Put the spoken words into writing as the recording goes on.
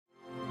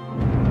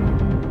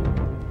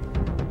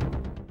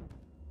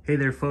Hey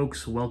there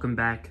folks, welcome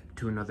back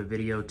to another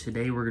video.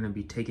 Today we're going to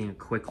be taking a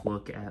quick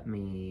look at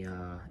my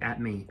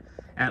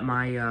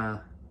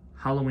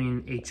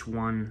Halloween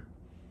H1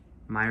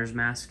 Myers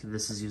mask.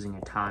 This is using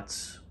a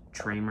Tots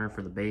Tramer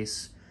for the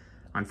base.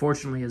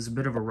 Unfortunately, it's a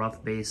bit of a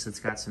rough base. It's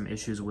got some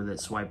issues with it,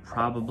 so I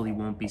probably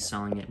won't be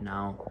selling it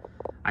now.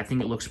 I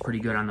think it looks pretty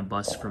good on the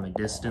bus from a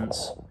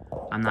distance.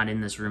 I'm not in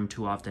this room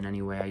too often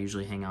anyway. I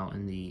usually hang out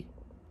in the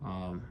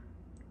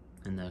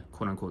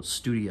quote-unquote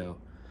studio,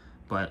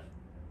 but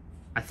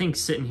I think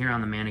sitting here on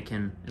the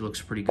mannequin, it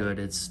looks pretty good.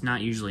 It's not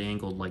usually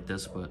angled like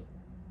this, but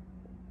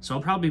so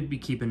I'll probably be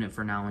keeping it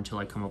for now until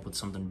I come up with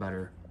something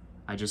better.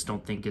 I just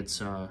don't think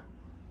it's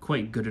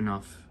quite good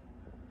enough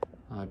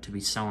to be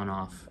selling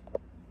off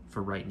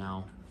for right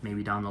now.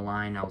 Maybe down the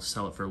line I'll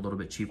sell it for a little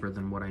bit cheaper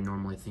than what I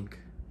normally think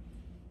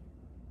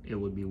it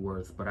would be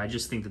worth, but I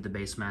just think that the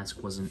base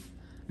mask wasn't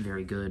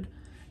very good.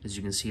 As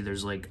you can see,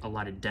 there's like a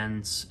lot of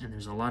dents and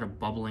there's a lot of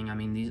bubbling. I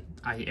mean,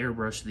 I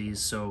airbrushed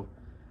these, so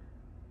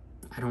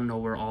I don't know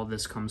where all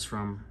this comes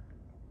from.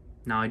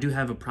 Now, I do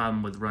have a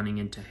problem with running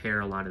into hair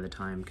a lot of the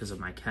time because of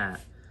my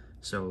cat.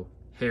 So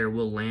hair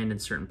will land in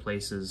certain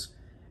places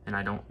and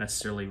I don't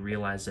necessarily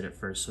realize it at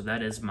first. So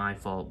that is my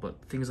fault.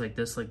 But things like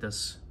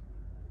this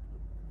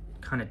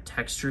kind of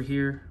texture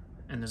here,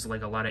 and there's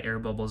like a lot of air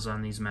bubbles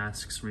on these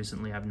masks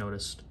recently, I've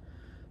noticed.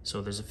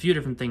 So there's a few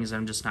different things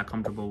I'm just not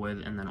comfortable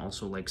with, and then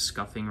also like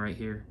scuffing right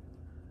here.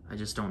 I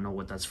just don't know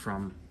what that's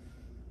from.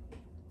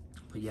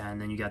 But yeah,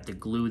 and then you got the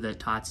glue that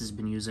Tots has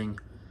been using.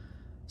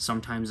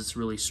 Sometimes it's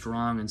really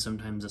strong and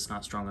sometimes it's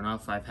not strong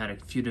enough. I've had a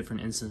few different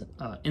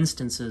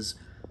instances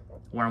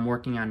where I'm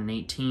working on an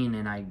 18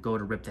 and I go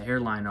to rip the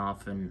hairline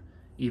off, and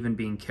even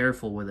being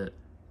careful with it,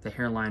 the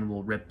hairline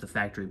will rip the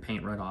factory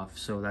paint right off.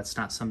 So that's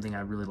not something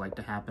I really like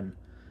to happen.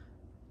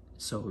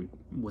 So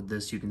with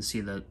this, you can see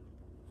that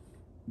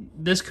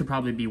this could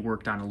probably be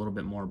worked on a little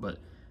bit more, but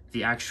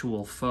the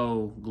actual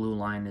faux glue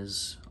line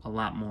is a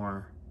lot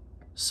more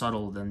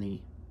subtle than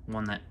the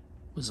one that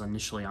was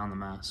initially on the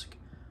mask.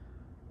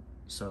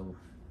 So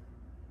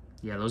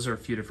yeah, those are a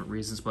few different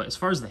reasons. But as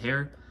far as the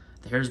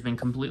hair's been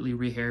completely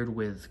rehaired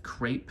with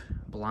crepe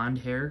blonde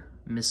hair,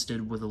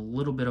 misted with a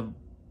little bit of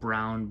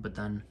brown, but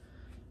then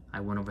I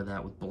went over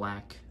that with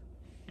black.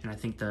 And I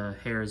think the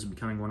hair is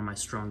becoming one of my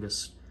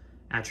strongest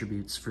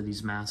attributes for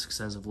these masks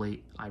as of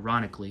late,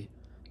 ironically,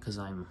 because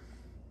I'm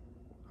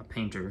a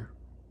painter,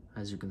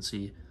 as you can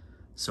see.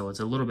 So it's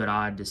a little bit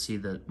odd to see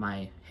that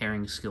my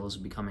hairing skills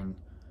are becoming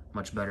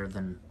much better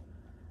than,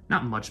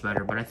 not much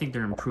better, but I think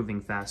they're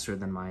improving faster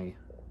than my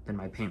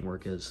paint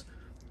work is.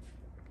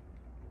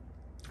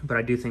 But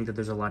I do think that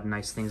there's a lot of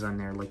nice things on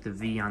there, like the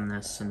V on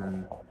this, and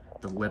then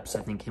the lips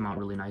I think came out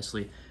really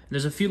nicely. And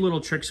there's a few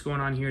little tricks going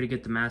on here to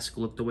get the mask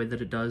look the way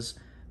that it does.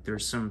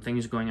 There's some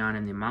things going on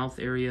in the mouth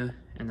area,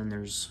 and then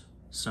there's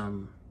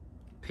some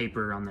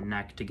paper on the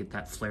neck to get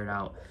that flared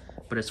out.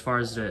 But as far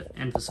as to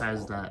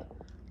emphasize that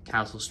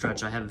castle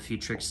stretch, I have a few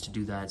tricks to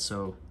do that,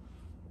 so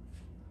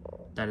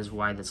that is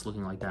why that's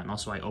looking like that. And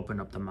also I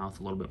opened up the mouth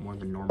a little bit more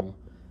than normal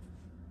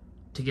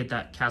to get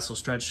that castle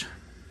stretch.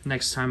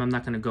 Next time I'm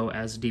not going to go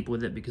as deep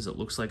with it because it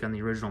looks like on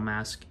the original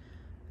mask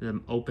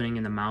the opening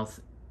in the mouth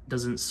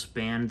doesn't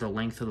span the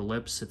length of the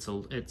lips.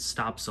 It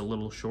stops a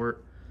little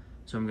short,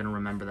 so I'm going to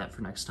remember that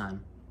for next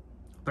time.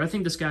 But I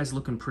think this guy's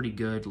looking pretty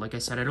good. Like I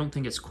said, I don't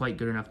think it's quite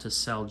good enough to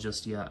sell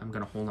just yet. I'm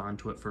going to hold on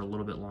to it for a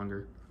little bit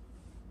longer.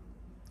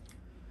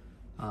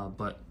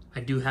 But I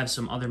do have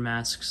some other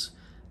masks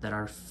that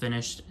are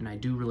finished, and I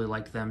do really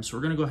like them. So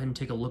we're going to go ahead and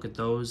take a look at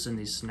those in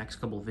these next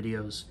couple of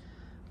videos.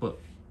 But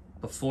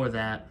before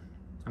that,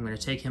 I'm going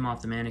to take him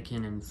off the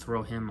mannequin and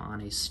throw him on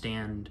a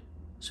stand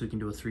so we can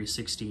do a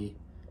 360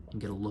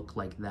 and get a look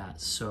like that.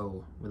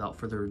 So without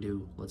further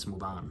ado, let's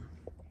move on.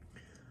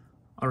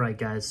 Alright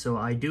guys, so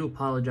I do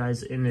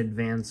apologize in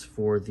advance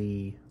for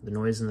the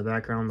noise in the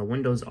background. The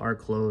windows are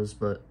closed,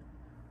 but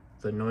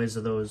the noise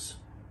of those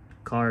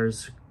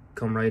cars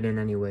come right in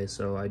anyway,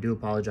 so I do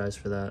apologize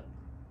for that.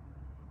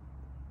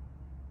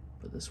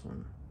 But this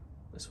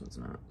one's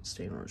not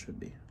staying where it should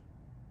be.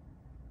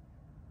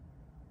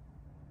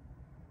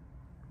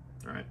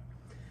 Alright,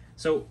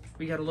 so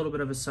we got a little bit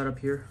of a setup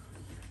here.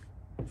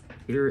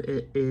 Here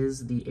it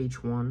is, the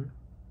H1.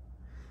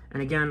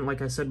 And again,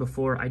 like I said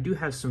before, I do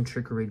have some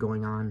trickery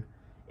going on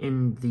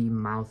in the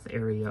mouth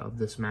area of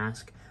this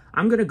mask.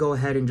 I'm going to go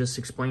ahead and just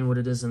explain what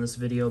it is in this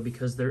video,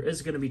 because there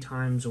is going to be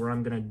times where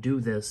I'm going to do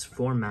this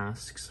for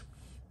masks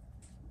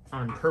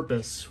on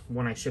purpose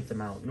when I ship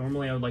them out.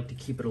 Normally I would like to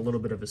keep it a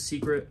little bit of a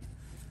secret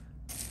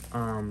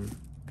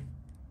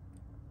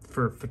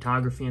for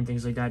photography and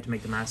things like that, to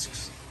make the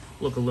masks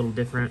look a little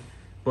different.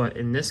 But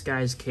in this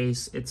guy's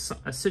case, it's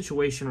a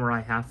situation where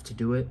I have to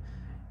do it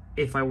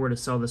if I were to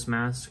sell this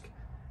mask.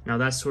 Now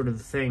that's sort of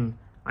the thing.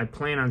 I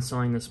plan on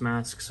selling this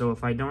mask, so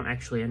if I don't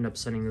actually end up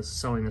selling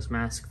this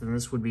mask, then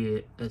this would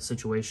be a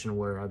situation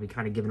where I'll be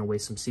kind of giving away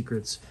some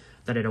secrets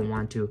that I don't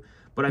want to.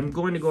 But I'm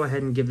going to go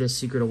ahead and give this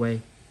secret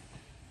away.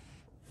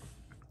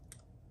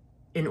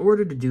 In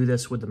order to do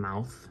this with the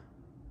mouth,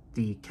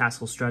 the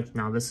castle stretch,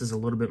 now this is a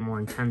little bit more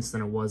intense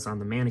than it was on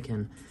the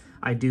mannequin.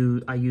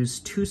 I use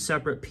two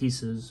separate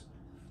pieces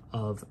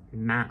of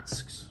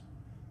masks.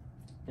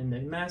 And the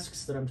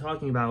masks that I'm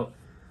talking about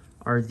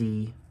are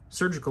the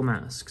surgical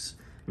masks.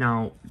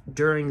 Now,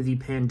 during the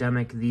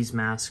pandemic, these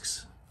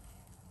masks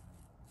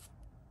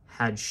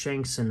had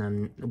shanks in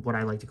them, what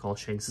I like to call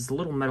shanks. It's a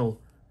little metal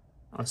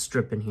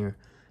strip in here.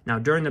 Now,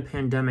 during the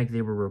pandemic,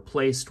 they were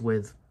replaced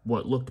with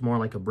what looked more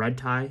like a bread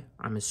tie.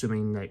 I'm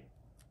assuming that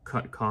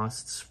cut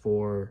costs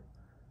for,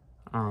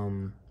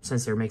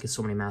 since they were making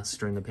so many masks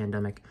during the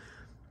pandemic.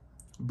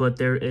 But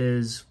there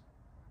is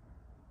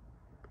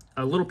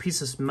a little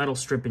piece of metal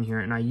strip in here,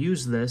 and I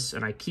use this,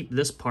 and I keep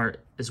this part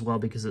as well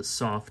because it's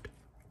soft.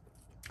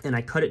 And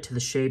I cut it to the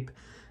shape.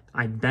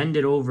 I bend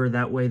it over,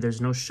 that way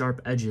there's no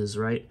sharp edges,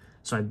 right?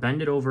 So I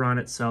bend it over on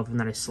itself, and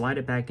then I slide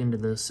it back into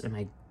this, and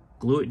I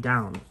glue it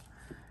down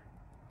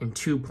in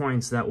 2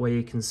 points. That way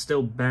it can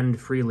still bend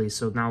freely.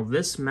 So now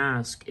this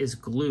mask is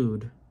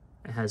glued.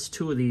 It has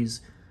 2 of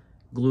these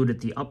glued at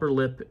the upper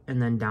lip and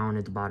then down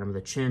at the bottom of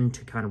the chin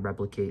to kind of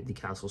replicate the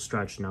castle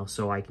stretch now.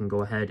 So I can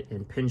go ahead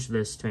and pinch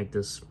this to make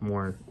this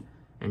more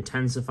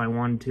intense if I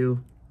wanted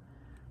to.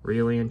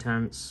 Really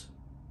intense.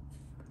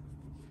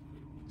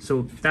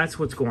 So that's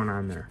what's going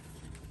on there.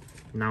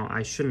 Now,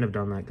 I shouldn't have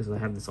done that because I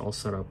have this all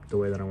set up the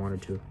way that I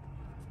wanted to.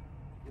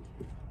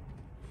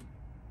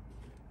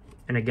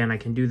 And again, I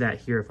can do that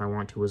here if I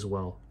want to as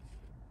well.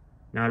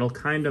 Now, it'll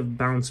kind of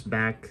bounce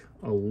back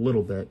a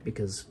little bit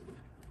because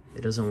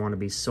it doesn't want to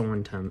be so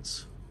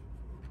intense.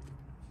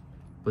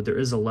 But there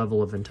is a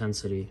level of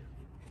intensity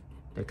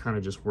that kind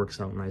of just works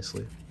out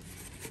nicely.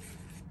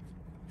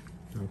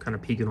 I'm kind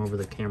of peeking over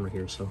the camera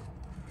here, so.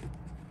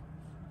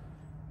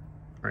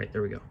 All right,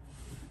 there we go.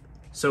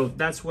 So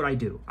that's what I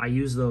do. I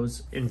use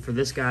those, and for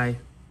this guy,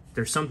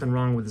 there's something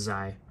wrong with his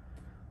eye.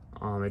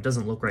 It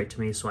doesn't look right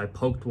to me, so I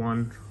poked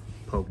one.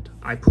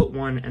 I put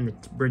one in the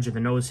bridge of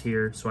the nose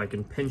here so I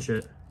can pinch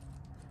it,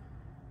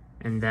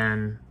 and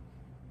then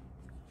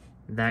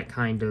that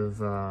kind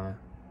of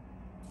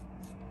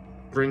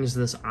brings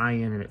this eye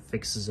in and it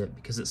fixes it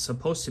because it's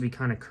supposed to be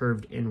kind of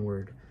curved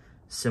inward,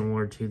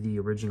 similar to the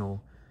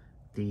original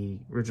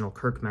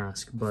Kirk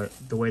mask, but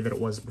the way that it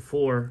was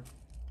before,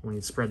 when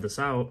you spread this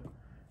out,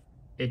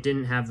 it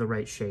didn't have the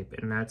right shape,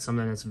 and that's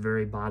something that's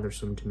very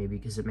bothersome to me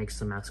because it makes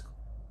the mask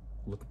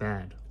look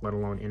bad, let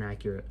alone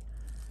inaccurate.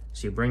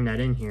 So you bring that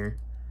in here,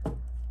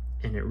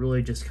 and it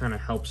really just kind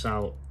of helps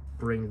out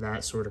bring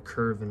that sort of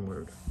curve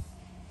inward.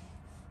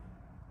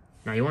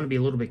 Now you want to be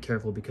a little bit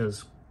careful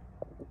because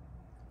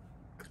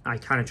I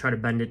kind of try to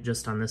bend it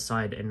just on this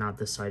side and not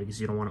this side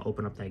because you don't want to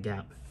open up that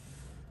gap.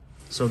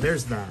 So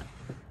there's that.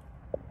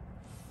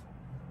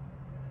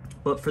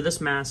 But for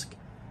this mask,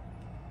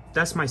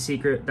 that's my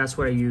secret. That's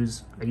what I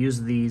use. I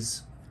use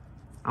these.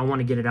 I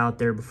want to get it out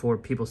there before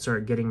people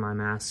start getting my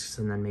masks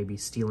and then maybe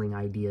stealing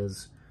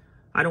ideas.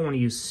 I don't want to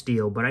use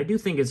steel, but I do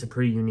think it's a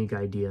pretty unique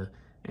idea,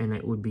 and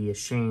it would be a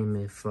shame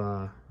if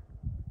I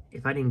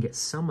didn't get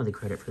some of the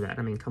credit for that.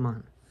 I mean, come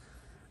on.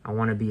 I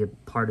want to be a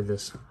part of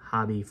this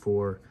hobby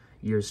for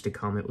years to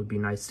come. It would be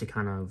nice to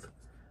kind of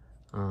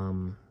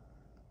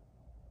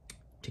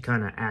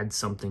add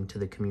something to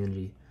the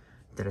community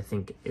that I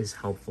think is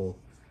helpful.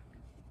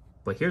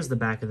 But here's the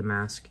back of the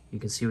mask. You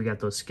can see we got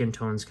those skin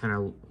tones kind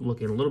of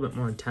looking a little bit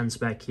more intense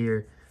back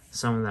here.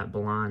 Some of that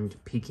blonde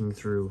peeking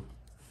through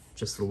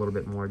just a little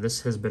bit more.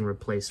 This has been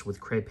replaced with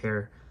crepe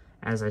hair,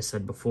 as I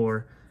said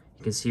before.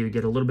 You can see we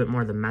get a little bit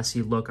more of the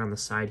messy look on the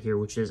side here,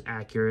 which is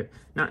accurate.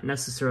 Not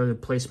necessarily the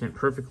placement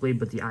perfectly,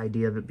 but the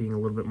idea of it being a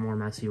little bit more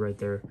messy right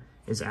there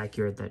is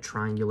accurate, that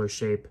triangular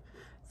shape.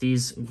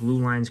 These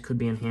glue lines could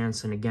be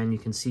enhanced, and again, you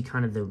can see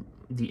kind of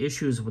the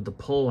issues with the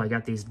pull. I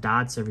got these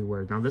dots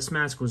everywhere. Now, this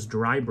mask was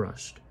dry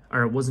brushed,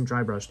 or it wasn't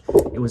dry brushed,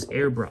 it was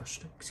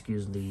airbrushed.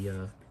 Excuse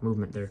the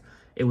movement there.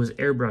 It was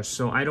airbrushed,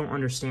 so I don't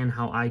understand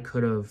how I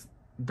could have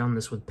done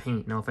this with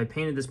paint. Now, if I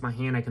painted this by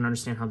hand, I can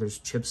understand how there's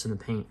chips in the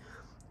paint,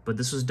 but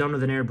this was done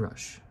with an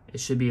airbrush. It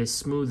should be as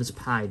smooth as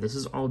pie. This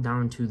is all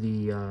down to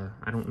the,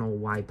 I don't know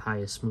why pie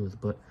is smooth,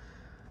 but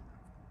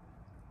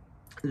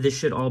this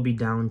should all be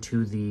down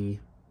to the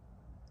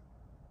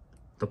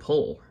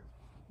pull,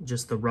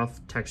 just the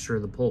rough texture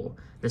of the pull.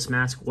 This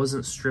mask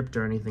wasn't stripped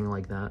or anything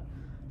like that,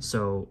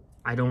 so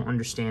I don't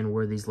understand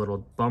where these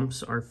little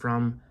bumps are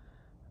from.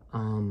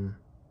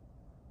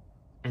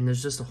 And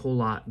there's just a whole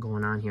lot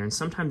going on here, and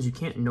sometimes you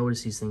can't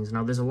notice these things.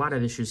 Now, there's a lot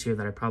of issues here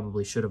that I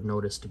probably should have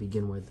noticed to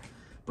begin with,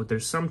 but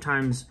there's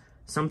sometimes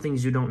some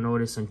things you don't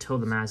notice until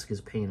the mask is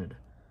painted.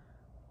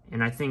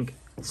 And I think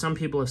some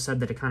people have said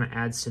that it kind of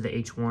adds to the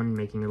H1,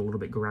 making it a little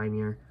bit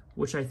grimier,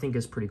 which I think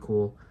is pretty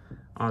cool.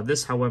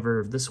 This,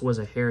 however, this was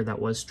a hair that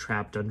was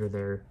trapped under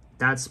there.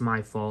 That's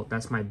my fault.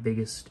 That's my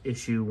biggest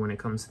issue when it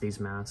comes to these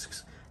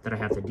masks that I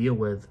have to deal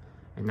with,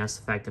 and that's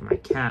the fact that my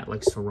cat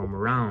likes to roam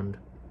around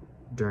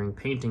during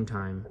painting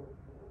time,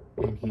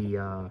 and he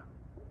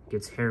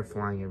gets hair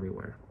flying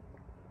everywhere.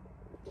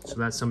 So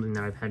that's something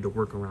that I've had to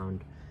work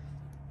around,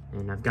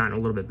 and I've gotten a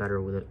little bit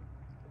better with it.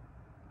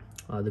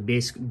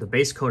 The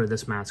base coat of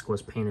this mask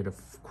was painted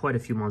quite a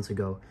few months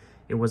ago.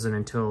 It wasn't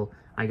until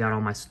I got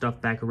all my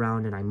stuff back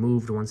around and I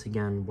moved once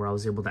again where I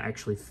was able to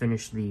actually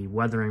finish the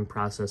weathering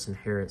process and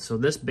hair it. So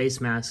this base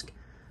mask,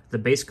 the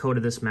base coat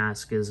of this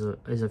mask is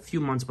a few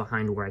months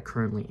behind where I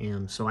currently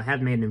am. So I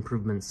have made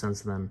improvements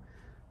since then,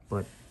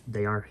 but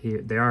they are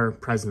here, they are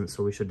present,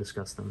 so we should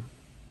discuss them.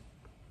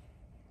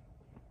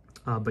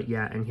 But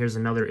yeah, and here's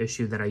another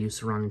issue that I used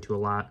to run into a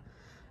lot.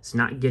 It's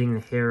not getting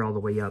the hair all the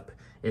way up.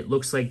 It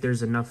looks like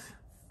there's enough,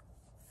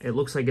 it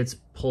looks like it's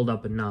pulled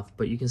up enough,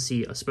 but you can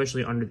see,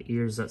 especially under the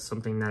ears, that's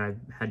something that I've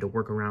had to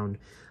work around.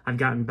 I've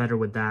gotten better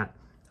with that.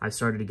 I've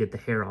started to get the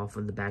hair off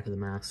of the back of the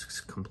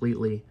masks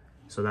completely,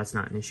 so that's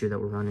not an issue that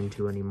we're running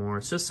into anymore.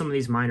 It's just some of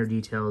these minor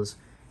details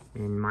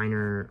and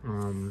minor,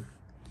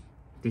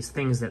 these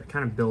things that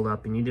kind of build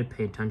up and you need to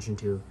pay attention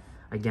to.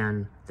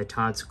 Again, the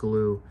Tots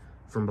glue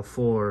from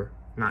before,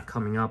 not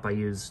coming up. I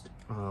used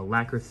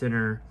lacquer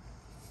thinner,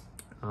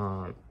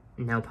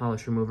 nail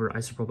polish remover,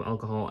 isopropyl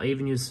alcohol. I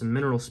even used some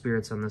mineral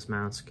spirits on this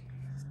mask,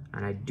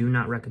 and I do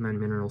not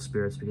recommend mineral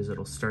spirits because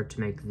it'll start to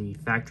make the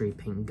factory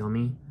paint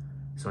gummy,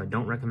 so I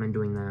don't recommend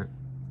doing that.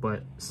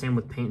 But same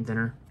with paint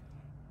thinner.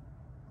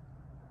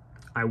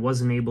 I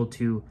wasn't able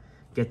to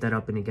get that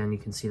up, and again, you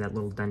can see that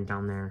little dent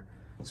down there.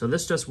 So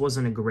this just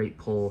wasn't a great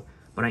pull,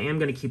 but I am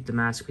going to keep the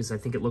mask because I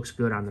think it looks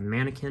good on the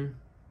mannequin,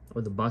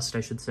 or the bust,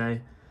 I should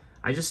say.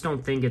 I just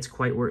don't think it's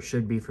quite where it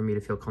should be for me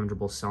to feel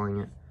comfortable selling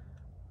it.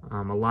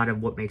 A lot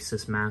of what makes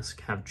this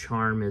mask have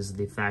charm is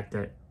the fact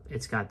that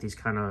it's got these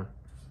kind of,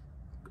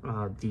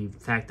 the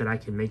fact that I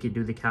can make it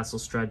do the castle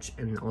stretch,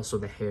 and also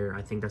the hair.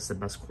 I think that's the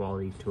best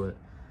quality to it.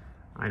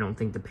 I don't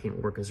think the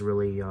paint work is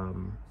really, or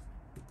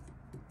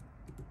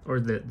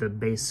the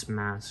base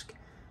mask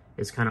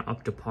is kind of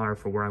up to par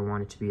for where I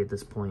want it to be at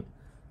this point.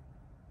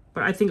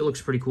 But I think it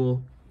looks pretty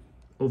cool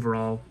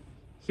overall.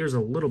 Here's a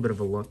little bit of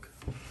a look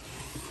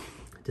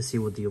to see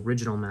what the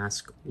original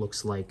mask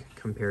looks like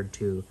compared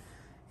to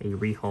a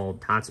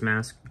rehauled Tots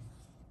mask.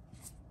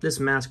 This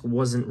mask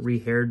wasn't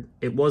rehaired.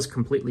 It was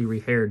completely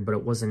rehaired, but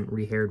it wasn't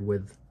rehaired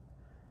with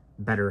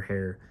better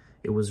hair.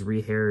 It was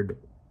rehaired.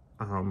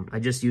 I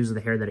just used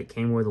the hair that it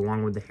came with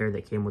along with the hair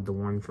that came with the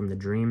one from the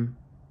Dream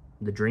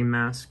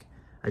mask.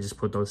 I just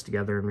put those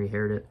together and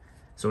rehaired it.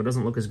 So it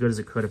doesn't look as good as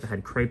it could if it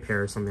had crepe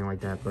hair or something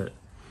like that, but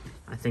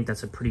I think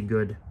that's a pretty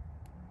good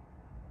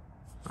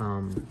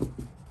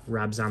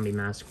Rob Zombie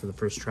mask for the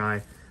first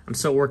try. I'm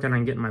still working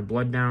on getting my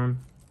blood down.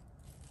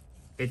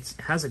 It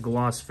has a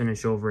gloss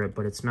finish over it,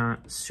 but it's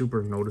not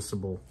super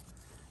noticeable.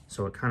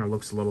 So it kind of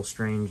looks a little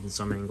strange in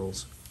some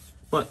angles.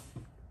 But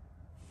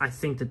I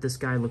think that this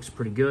guy looks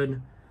pretty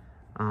good.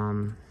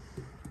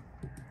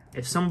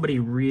 If somebody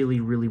really,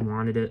 really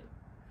wanted it,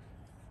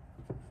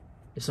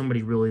 if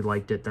somebody really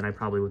liked it, then I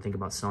probably would think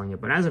about selling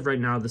it. But as of right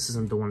now, this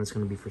isn't the one that's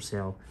going to be for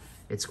sale.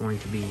 It's going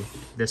to be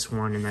this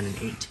one, and then an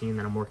 18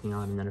 that I'm working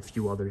on, and then a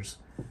few others.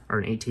 Or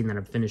an 18 that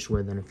I'm finished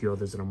with, and a few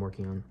others that I'm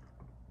working on.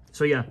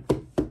 So yeah,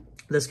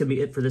 that's going to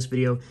be it for this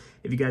video.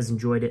 If you guys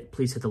enjoyed it,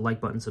 please hit the like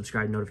button,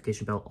 subscribe,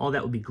 notification bell. All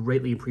that would be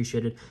greatly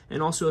appreciated.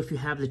 And also, if you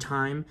have the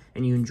time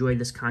and you enjoy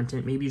this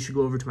content, maybe you should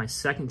go over to my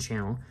second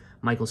channel,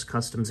 Michael's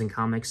Customs and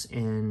Comics,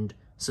 and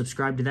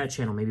subscribe to that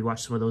channel. Maybe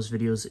watch some of those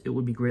videos. It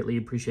would be greatly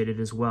appreciated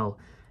as well.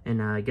 And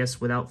I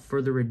guess without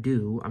further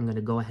ado, I'm going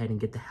to go ahead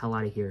and get the hell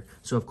out of here.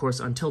 So, of course,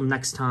 until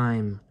next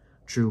time,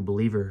 true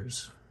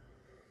believers.